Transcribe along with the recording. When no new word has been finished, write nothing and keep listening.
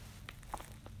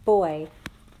Boy,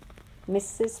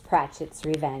 Mrs. Pratchett's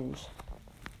Revenge.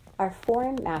 Our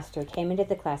foreign master came into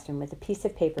the classroom with a piece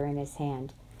of paper in his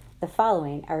hand. The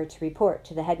following are to report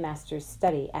to the headmaster's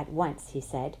study at once, he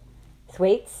said.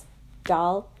 Thwaites,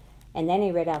 Dahl, and then he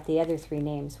read out the other 3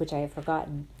 names, which I have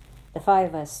forgotten. The 5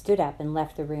 of us stood up and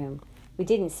left the room. We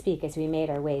didn't speak as we made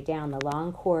our way down the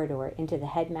long corridor into the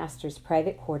headmaster's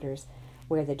private quarters,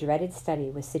 where the dreaded study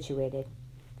was situated.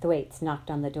 Thwaites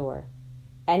knocked on the door.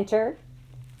 Enter.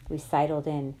 We sidled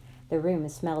in. The room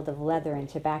smelled of leather and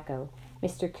tobacco.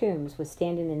 Mr. Coombs was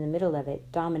standing in the middle of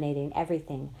it, dominating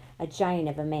everything, a giant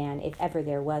of a man, if ever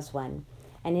there was one,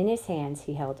 and in his hands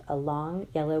he held a long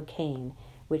yellow cane,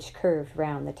 which curved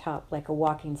round the top like a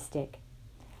walking stick.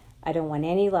 I don't want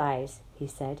any lies, he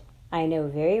said. I know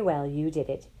very well you did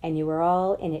it, and you were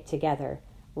all in it together.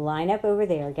 Line up over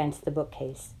there against the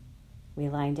bookcase. We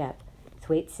lined up,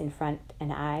 Thwaites in front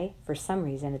and I, for some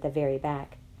reason, at the very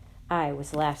back. I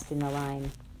was last in the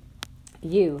line.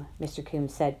 You, Mr.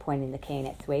 Coombs said, pointing the cane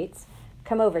at Thwaites.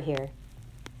 Come over here.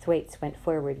 Thwaites went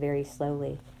forward very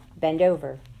slowly. Bend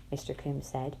over, Mr. Coombs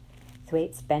said.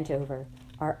 Thwaites bent over.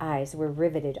 Our eyes were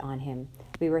riveted on him.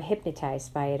 We were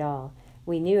hypnotized by it all.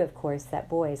 We knew, of course, that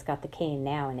boys got the cane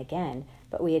now and again,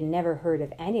 but we had never heard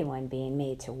of anyone being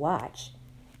made to watch.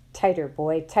 Tighter,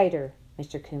 boy, tighter,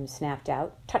 Mr. Coombs snapped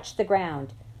out. Touch the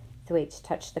ground. Thwaites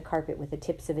touched the carpet with the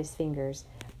tips of his fingers.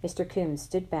 Mr. Coombs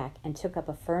stood back and took up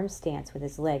a firm stance with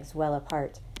his legs well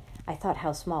apart. I thought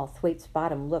how small Thwaites'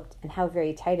 bottom looked and how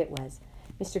very tight it was.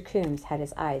 Mr. Coombs had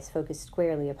his eyes focused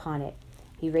squarely upon it.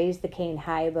 He raised the cane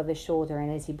high above his shoulder,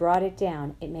 and as he brought it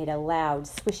down, it made a loud,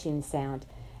 swishing sound,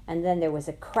 and then there was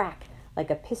a crack like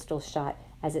a pistol shot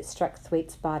as it struck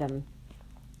Thwaites' bottom.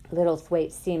 Little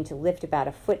Thwaites seemed to lift about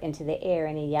a foot into the air,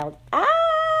 and he yelled, "Ow!"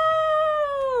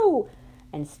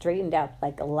 and straightened up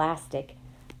like elastic.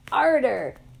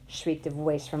 "Arter!" shrieked a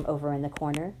voice from over in the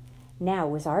corner. Now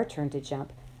it was our turn to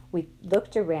jump. We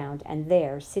looked around, and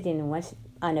there, sitting in one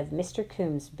of Mr.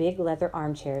 Coombs' big leather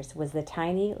armchairs, was the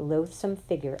tiny, loathsome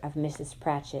figure of Mrs.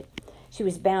 Pratchett. She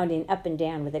was bounding up and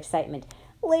down with excitement.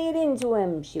 "Lay it into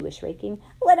him," she was shrieking.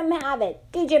 "Let him have it.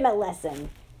 Teach him a lesson."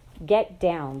 "Get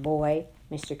down, boy,"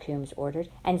 Mr. Coombs ordered,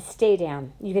 "and stay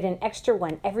down. You get an extra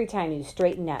one every time you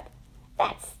straighten up."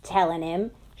 "That's telling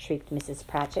him," shrieked Mrs.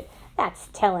 Pratchett. "That's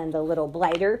telling the little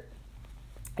blighter."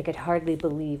 I could hardly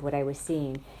believe what I was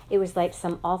seeing. It was like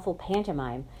some awful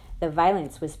pantomime. The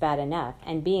violence was bad enough,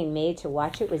 and being made to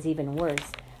watch it was even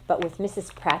worse. But with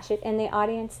Mrs. Pratchett in the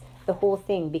audience, the whole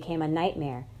thing became a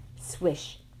nightmare.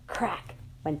 Swish, crack,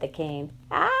 went the cane.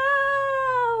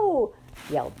 "Ow!"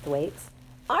 yelled Thwaites.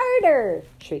 "Arter!"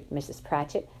 shrieked Mrs.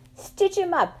 Pratchett. "Stitch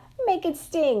him up. Make it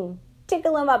sting.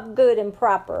 Tickle him up good and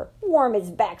proper. Warm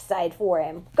his backside for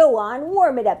him. Go on,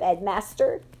 warm it up,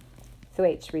 Headmaster."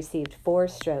 Thwaites received 4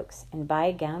 strokes, and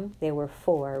by gum, they were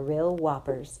 4 real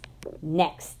whoppers.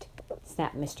 "Next!"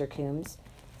 snapped Mr. Coombs.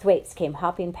 Thwaites came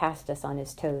hopping past us on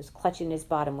his toes, clutching his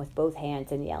bottom with both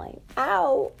hands and yelling,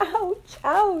 "Ow! Ouch!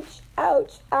 Ouch!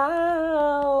 Ouch!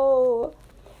 Ow!"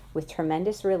 With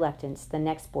tremendous reluctance, the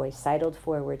next boy sidled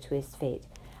forward to his fate.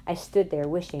 I stood there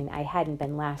wishing I hadn't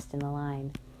been last in the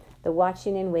line. The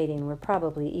watching and waiting were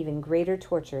probably even greater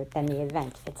torture than the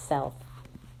event itself.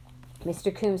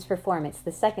 Mr. Coombs' performance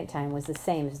the second time was the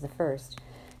same as the first.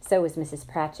 So was Mrs.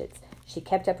 Pratchett's. She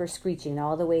kept up her screeching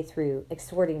all the way through,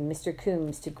 exhorting Mr.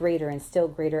 Coombs to greater and still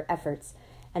greater efforts,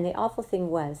 and the awful thing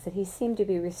was that he seemed to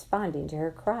be responding to her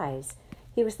cries.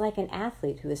 He was like an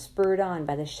athlete who was spurred on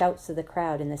by the shouts of the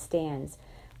crowd in the stands.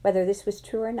 Whether this was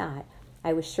true or not,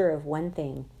 I was sure of one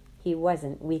thing. He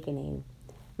wasn't weakening.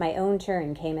 My own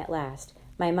turn came at last.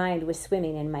 My mind was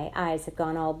swimming and my eyes had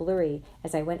gone all blurry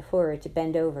as I went forward to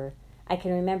bend over. I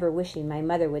can remember wishing my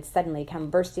mother would suddenly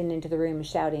come bursting into the room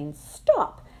shouting,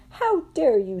 "Stop! How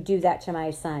dare you do that to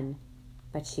my son?"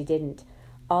 But she didn't.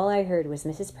 All I heard was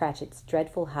Mrs. Pratchett's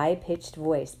dreadful high-pitched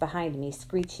voice behind me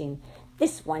screeching,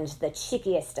 "This one's the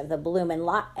chickiest of the bloomin'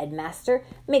 lot, Headmaster.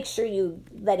 Make sure you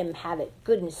let him have it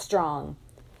good and strong."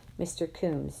 Mr.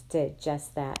 Coombs did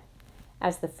just that.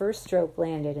 As the first stroke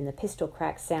landed and the pistol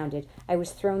crack sounded, I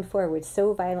was thrown forward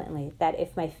so violently that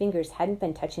if my fingers hadn't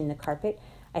been touching the carpet,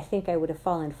 I think I would have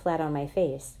fallen flat on my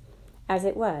face. As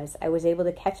it was, I was able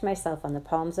to catch myself on the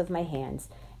palms of my hands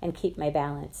and keep my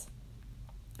balance.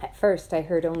 At first, I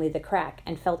heard only the crack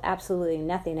and felt absolutely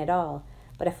nothing at all,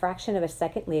 but a fraction of a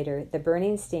second later, the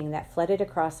burning sting that flooded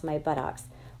across my buttocks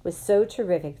was so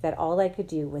terrific that all I could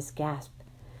do was gasp.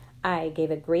 I gave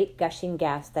a great gushing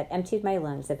gasp that emptied my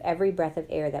lungs of every breath of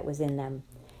air that was in them.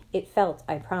 It felt,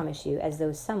 I promise you, as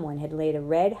though someone had laid a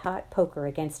red-hot poker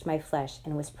against my flesh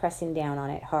and was pressing down on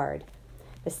it hard.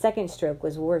 The second stroke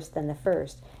was worse than the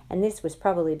first, and this was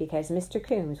probably because Mr.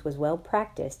 Coombs was well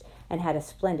practiced and had a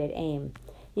splendid aim.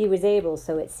 He was able,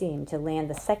 so it seemed, to land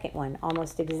the second one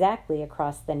almost exactly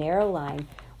across the narrow line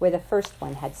where the first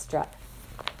one had struck.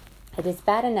 It is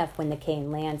bad enough when the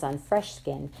cane lands on fresh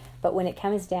skin, but when it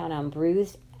comes down on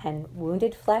bruised and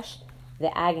wounded flesh,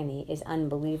 the agony is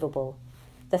unbelievable.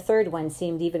 The third one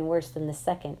seemed even worse than the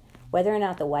second. Whether or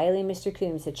not the wily Mr.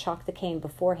 Coombs had chalked the cane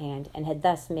beforehand and had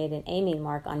thus made an aiming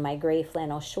mark on my gray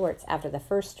flannel shorts after the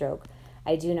first stroke,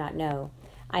 I do not know.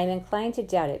 I am inclined to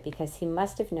doubt it because he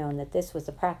must have known that this was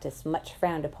a practice much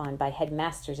frowned upon by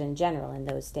headmasters in general in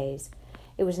those days.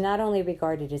 It was not only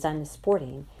regarded as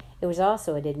unsporting, it was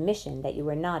also an admission that you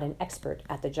were not an expert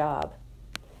at the job.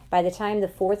 By the time the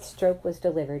fourth stroke was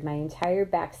delivered, my entire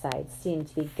backside seemed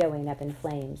to be going up in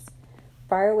flames.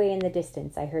 Far away in the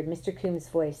distance, I heard Mr. Coombs'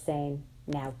 voice saying,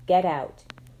 "Now get out."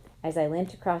 As I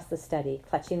limped across the study,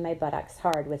 clutching my buttocks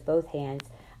hard with both hands,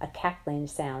 a cackling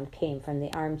sound came from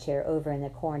the armchair over in the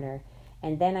corner,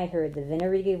 and then I heard the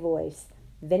vinegary voice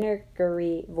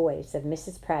of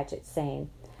Mrs. Pratchett saying,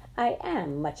 "I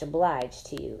am much obliged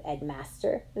to you,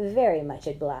 Headmaster, very much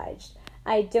obliged.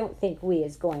 I don't think we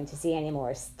is going to see any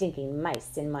more stinking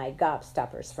mice in my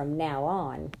gobstoppers from now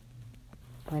on."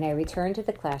 When I returned to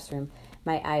the classroom,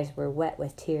 my eyes were wet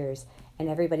with tears, and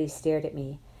everybody stared at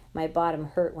me. My bottom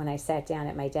hurt when I sat down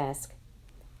at my desk.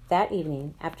 That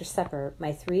evening, after supper,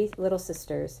 my three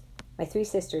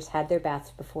sisters had their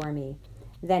baths before me.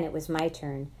 Then it was my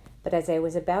turn, but as I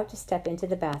was about to step into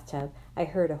the bathtub, I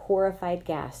heard a horrified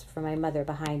gasp from my mother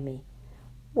behind me.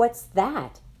 "What's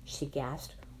that?" she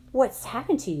gasped. "What's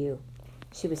happened to you?"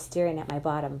 She was staring at my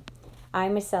bottom. I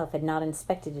myself had not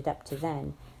inspected it up to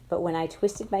then, but when I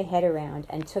twisted my head around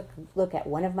and took a look at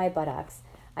one of my buttocks,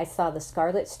 I saw the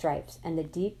scarlet stripes and the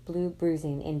deep blue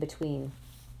bruising in between.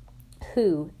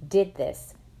 "Who did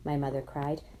this?" my mother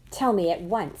cried. "Tell me at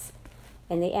once."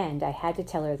 In the end, I had to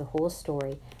tell her the whole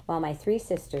story, while my three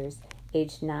sisters,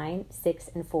 aged 9, 6,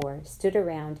 and 4, stood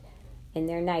around in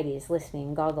their nighties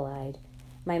listening goggle-eyed.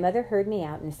 My mother heard me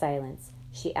out in silence.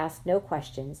 She asked no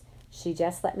questions. She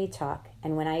just let me talk,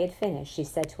 and when I had finished, she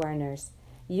said to our nurse,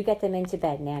 "You get them into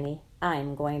bed, Nanny.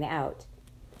 I'm going out."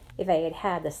 If I had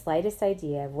had the slightest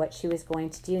idea of what she was going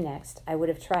to do next, I would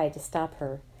have tried to stop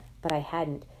her, but I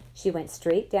hadn't. She went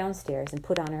straight downstairs and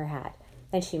put on her hat.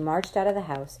 Then she marched out of the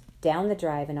house, down the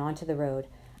drive and onto the road.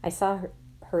 I saw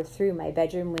her through my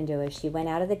bedroom window as she went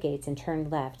out of the gates and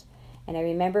turned left, and I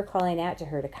remember calling out to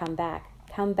her to come back,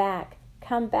 come back,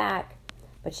 come back.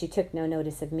 But she took no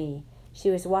notice of me. She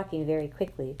was walking very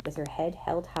quickly, with her head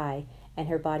held high and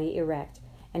her body erect,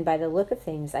 and by the look of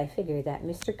things I figured that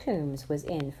Mr. Coombs was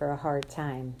in for a hard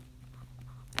time.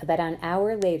 About an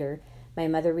hour later, my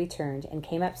mother returned and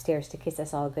came upstairs to kiss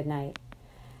us all good night.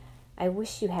 "I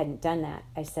wish you hadn't done that,"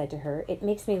 I said to her. "It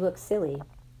makes me look silly."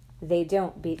 "They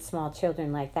don't beat small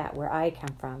children like that where I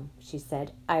come from," she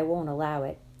said. "I won't allow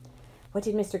it." "What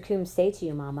did Mr. Coombs say to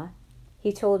you, Mama?"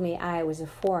 "He told me I was a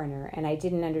foreigner and I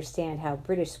didn't understand how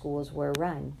British schools were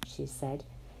run," she said.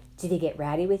 "Did he get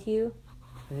ratty with you?"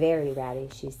 "Very ratty,"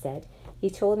 she said.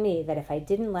 "He told me that if I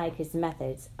didn't like his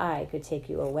methods, I could take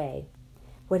you away."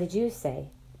 "What did you say?"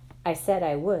 "I said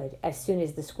I would, as soon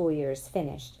as the school year is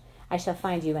finished. I shall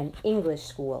find you an English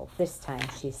school this time,"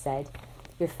 she said.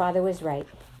 "Your father was right.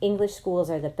 English schools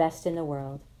are the best in the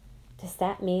world." "Does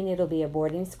that mean it'll be a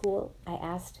boarding school?" I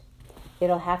asked.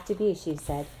 "It'll have to be," she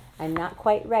said. "I'm not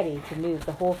quite ready to move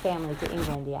the whole family to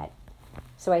England yet."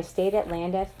 So I stayed at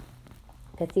Lambeth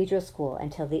Cathedral School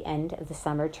until the end of the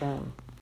summer term.